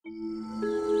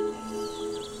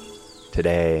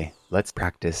Today, let's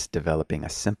practice developing a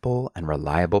simple and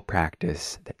reliable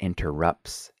practice that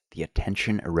interrupts the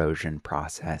attention erosion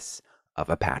process of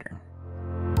a pattern.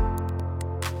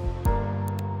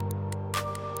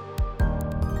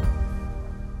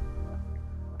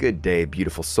 Good day,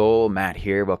 beautiful soul. Matt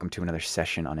here. Welcome to another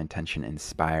session on Intention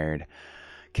Inspired.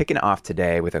 Kicking it off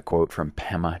today with a quote from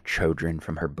Pema Chodron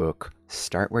from her book,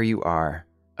 Start Where You Are,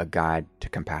 A Guide to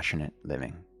Compassionate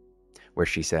Living, where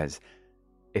she says,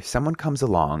 if someone comes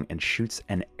along and shoots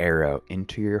an arrow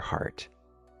into your heart,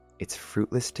 it's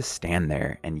fruitless to stand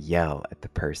there and yell at the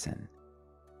person.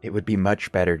 It would be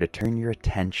much better to turn your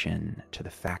attention to the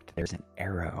fact there's an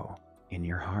arrow in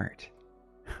your heart.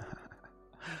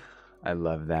 I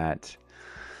love that.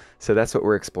 So that's what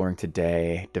we're exploring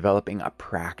today, developing a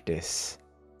practice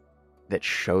that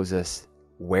shows us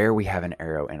where we have an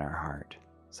arrow in our heart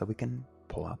so we can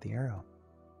pull out the arrow.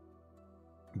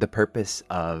 The purpose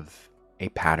of a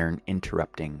pattern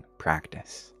interrupting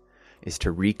practice is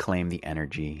to reclaim the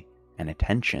energy and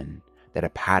attention that a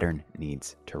pattern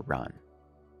needs to run.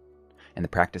 And the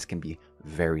practice can be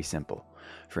very simple.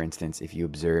 For instance, if you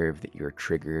observe that you're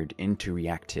triggered into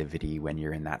reactivity when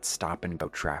you're in that stop and go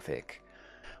traffic,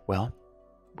 well,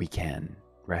 we can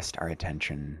rest our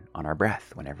attention on our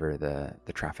breath whenever the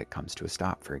traffic comes to a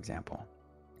stop, for example.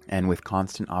 And with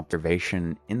constant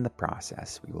observation in the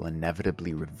process, we will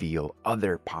inevitably reveal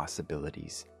other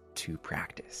possibilities to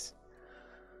practice.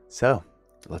 So,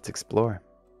 let's explore.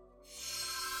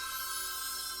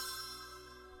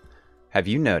 Have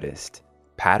you noticed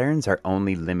patterns are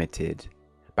only limited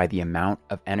by the amount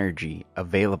of energy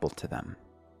available to them?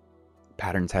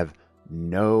 Patterns have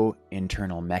no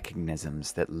internal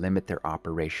mechanisms that limit their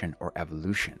operation or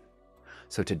evolution.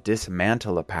 So to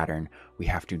dismantle a pattern, we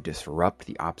have to disrupt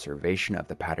the observation of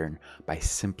the pattern by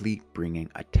simply bringing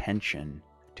attention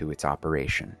to its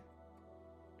operation.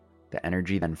 The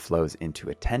energy then flows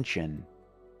into attention,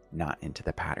 not into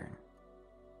the pattern.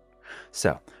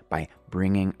 So by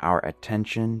bringing our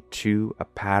attention to a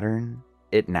pattern,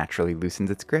 it naturally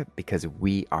loosens its grip because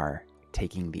we are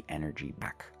taking the energy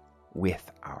back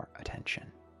with our attention.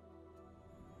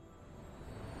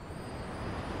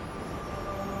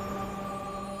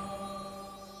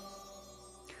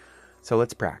 So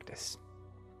let's practice.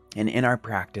 And in our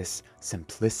practice,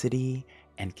 simplicity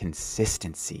and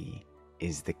consistency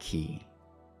is the key.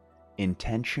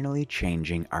 Intentionally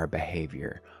changing our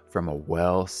behavior from a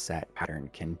well-set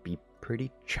pattern can be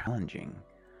pretty challenging,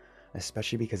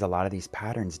 especially because a lot of these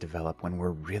patterns develop when we're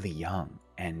really young,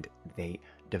 and they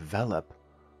develop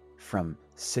from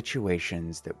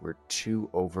situations that were too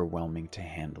overwhelming to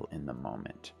handle in the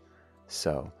moment.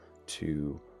 So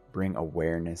to bring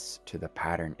awareness to the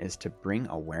pattern is to bring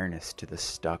awareness to the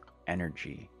stuck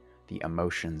energy, the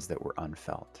emotions that were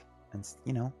unfelt. And,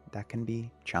 that can be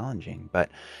challenging.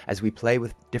 But as we play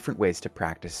with different ways to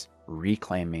practice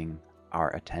reclaiming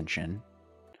our attention,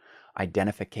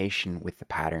 identification with the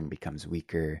pattern becomes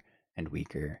weaker and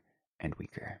weaker and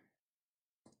weaker.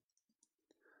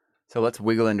 So let's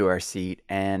wiggle into our seat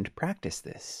and practice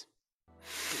this.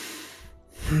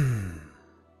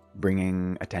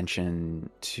 Bringing attention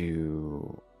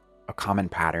to a common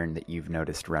pattern that you've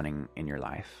noticed running in your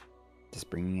life. Just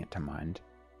bringing it to mind.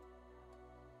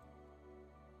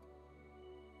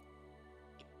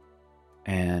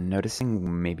 And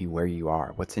noticing maybe where you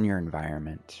are. What's in your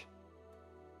environment?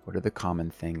 What are the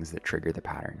common things that trigger the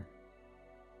pattern?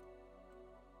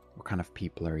 What kind of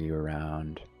people are you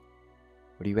around?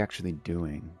 What are you actually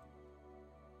doing?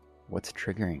 What's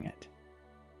triggering it?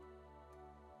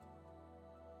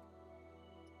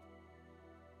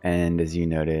 And as you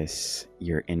notice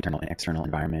your internal and external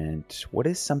environment, what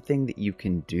is something that you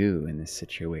can do in this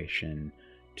situation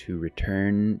to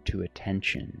return to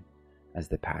attention as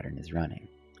the pattern is running?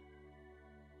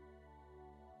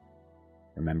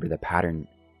 Remember, the pattern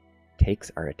takes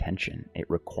our attention. It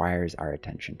requires our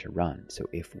attention to run. So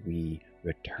if we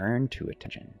return to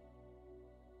attention,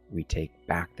 we take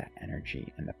back that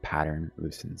energy and the pattern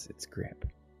loosens its grip.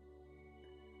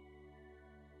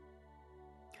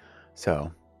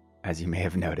 So, as you may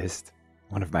have noticed,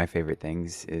 one of my favorite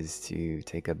things is to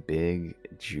take a big,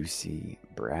 juicy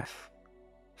breath.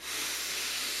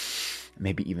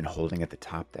 Maybe even holding at the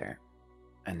top there,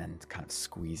 and then kind of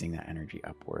squeezing that energy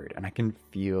upward. And I can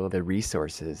feel the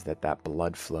resources that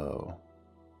blood flow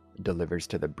delivers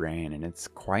to the brain, and it's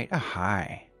quite a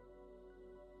high.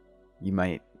 You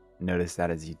might notice that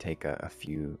as you take a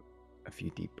few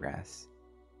deep breaths.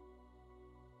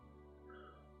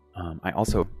 I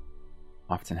also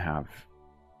often have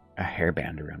a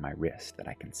hairband around my wrist that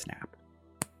I can snap.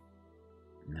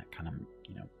 And that kind of,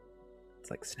 it's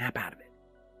like snap out of it.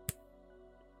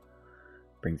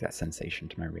 brings that sensation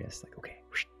to my wrist. Like, okay,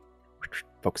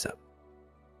 focus up.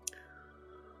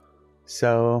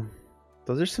 So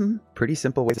those are some pretty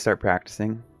simple ways to start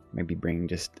practicing. Maybe bring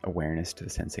just awareness to the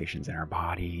sensations in our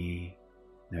body,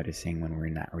 noticing when we're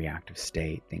in that reactive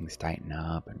state, things tighten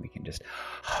up and we can just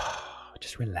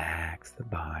relax the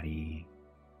body.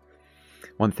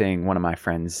 One thing one of my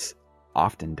friends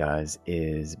often does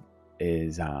is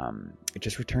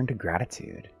just return to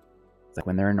gratitude. It's like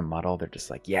when they're in a muddle, they're just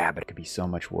like, yeah, but it could be so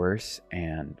much worse.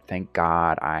 And thank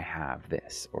God I have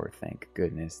this, or thank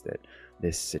goodness that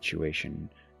this situation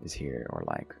is here, or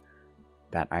like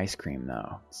that ice cream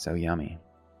though, so yummy.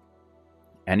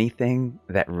 Anything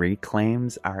that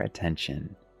reclaims our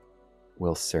attention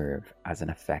will serve as an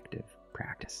effective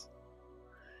practice.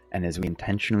 And as we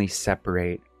intentionally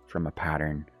separate from a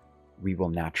pattern, we will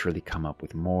naturally come up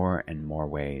with more and more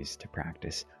ways to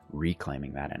practice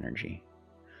reclaiming that energy.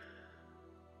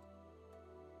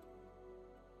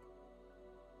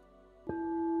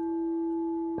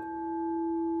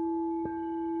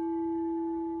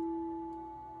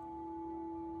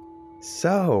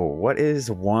 So, what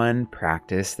is one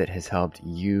practice that has helped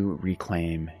you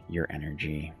reclaim your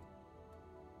energy?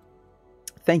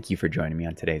 Thank you for joining me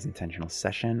on today's intentional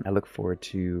session. I look forward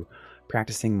to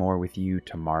practicing more with you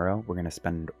tomorrow. We're going to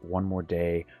spend one more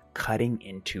day cutting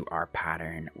into our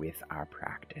pattern with our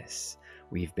practice.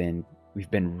 We've been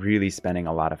really spending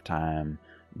a lot of time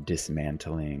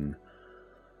dismantling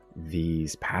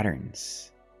these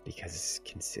patterns because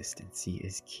consistency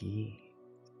is key.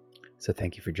 So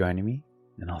thank you for joining me,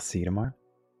 and I'll see you tomorrow.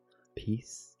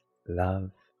 Peace,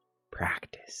 love,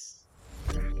 practice.